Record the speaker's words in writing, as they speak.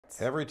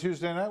sports. Every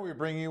Tuesday night we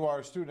bring you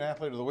our student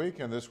athlete of the week,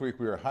 and this week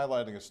we are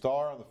highlighting a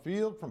star on the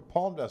field from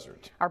Palm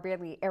Desert. Our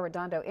Bailey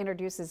Arredondo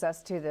introduces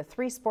us to the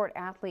three-sport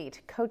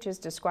athlete coaches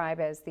describe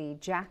as the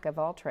jack of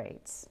all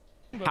trades.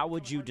 How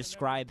would you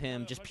describe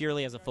him just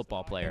purely as a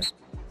football player?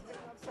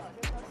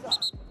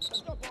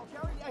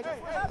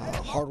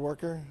 Hard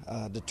worker,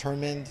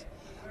 determined,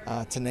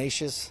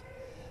 tenacious,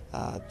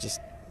 just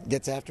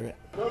gets after it.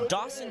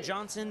 Dawson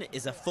Johnson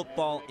is a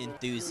football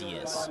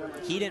enthusiast.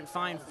 He didn't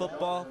find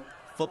football,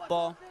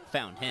 football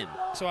found him.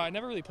 So I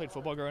never really played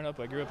football growing up.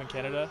 I grew up in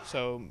Canada,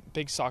 so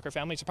big soccer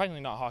family.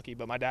 Surprisingly not hockey,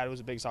 but my dad was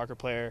a big soccer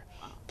player,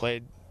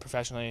 played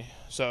professionally.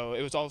 So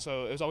it was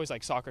always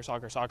like soccer.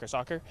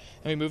 And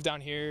we moved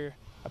down here.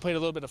 I played a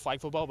little bit of flag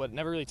football, but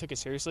never really took it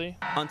seriously.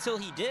 Until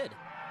he did.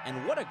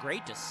 And what a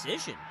great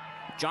decision.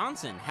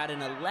 Johnson had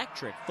an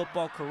electric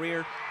football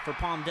career for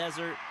Palm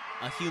Desert,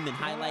 a human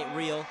highlight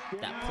reel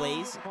that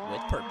plays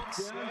with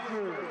purpose.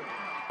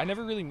 I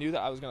never really knew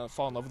that I was going to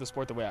fall in love with the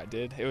sport the way I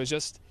did. It was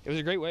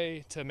a great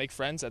way to make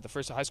friends at the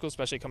first of high school,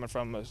 especially coming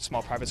from a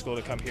small private school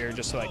to come here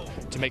just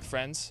to make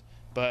friends.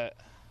 But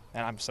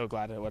man, I'm so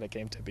glad at what it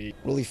came to be.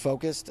 Really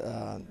focused,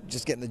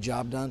 just getting the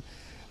job done.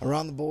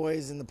 Around the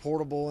boys, in the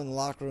portable, in the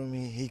locker room,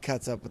 he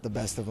cuts up with the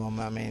best of them.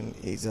 I mean,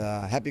 he's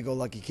a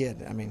happy-go-lucky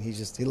kid. I mean, he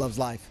loves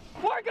life.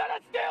 We're gonna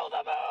steal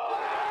the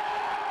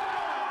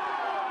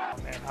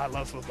moon! Man, I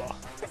love football.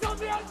 It's on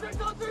the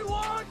outside, on 3,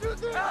 1, 2,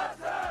 3.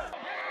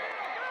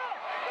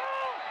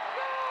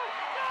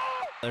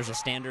 There's a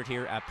standard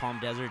here at Palm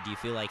Desert. Do you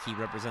feel like he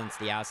represents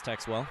the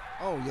Aztecs well?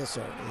 Oh, yes,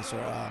 sir. Yes,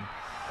 sir.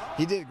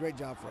 He did a great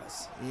job for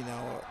us. You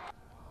know,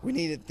 we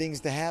needed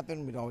things to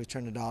happen. We'd always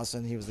turn to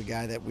Dawson. He was the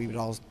guy that we would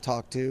always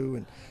talk to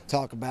and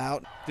talk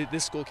about.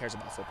 This school cares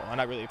about football,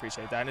 and I really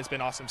appreciate that. And it's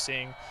been awesome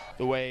seeing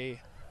the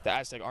way the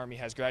Aztec Army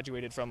has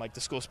graduated from like the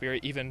school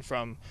spirit, even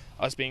from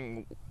us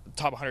being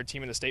top 100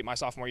 team in the state my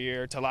sophomore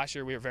year to last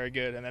year we were very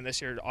good, and then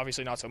this year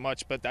obviously not so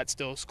much, but that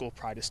still school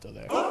pride is still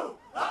there.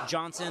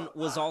 Johnson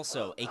was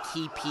also a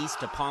key piece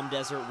to Palm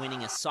Desert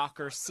winning a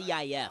soccer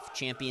CIF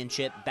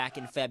championship back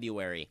in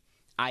February.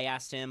 I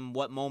asked him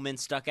what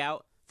moments stuck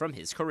out from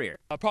his career.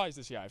 Probably it's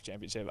the CIF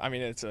championship. I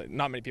mean, it's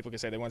not many people can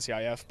say they won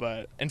CIF,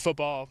 but in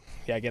football,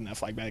 yeah, getting that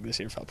flag bag this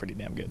year felt pretty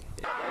damn good.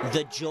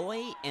 The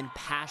joy and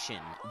passion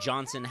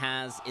Johnson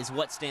has is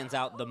what stands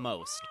out the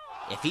most.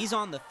 If he's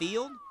on the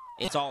field,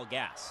 it's all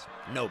gas,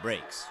 no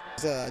brakes.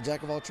 He's a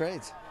jack of all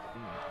trades.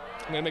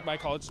 I'm going to make my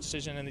college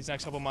decision in these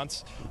next couple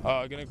months.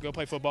 Going to go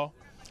play football,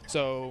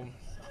 so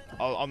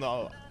I'll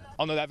know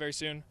that very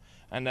soon.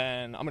 And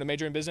then I'm going to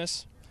major in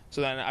business. So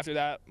then after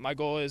that, my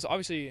goal is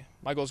going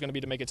to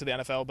be to make it to the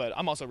NFL, but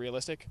I'm also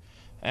realistic,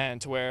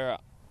 and to where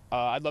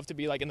I'd love to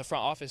be like in the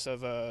front office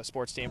of a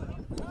sports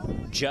team.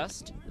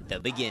 Just the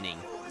beginning.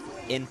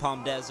 In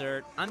Palm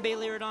Desert, I'm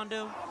Bailey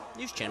Arredondo,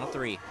 News Channel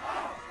 3.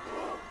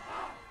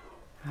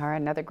 All right,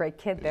 another great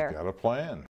kid there. He's got a plan.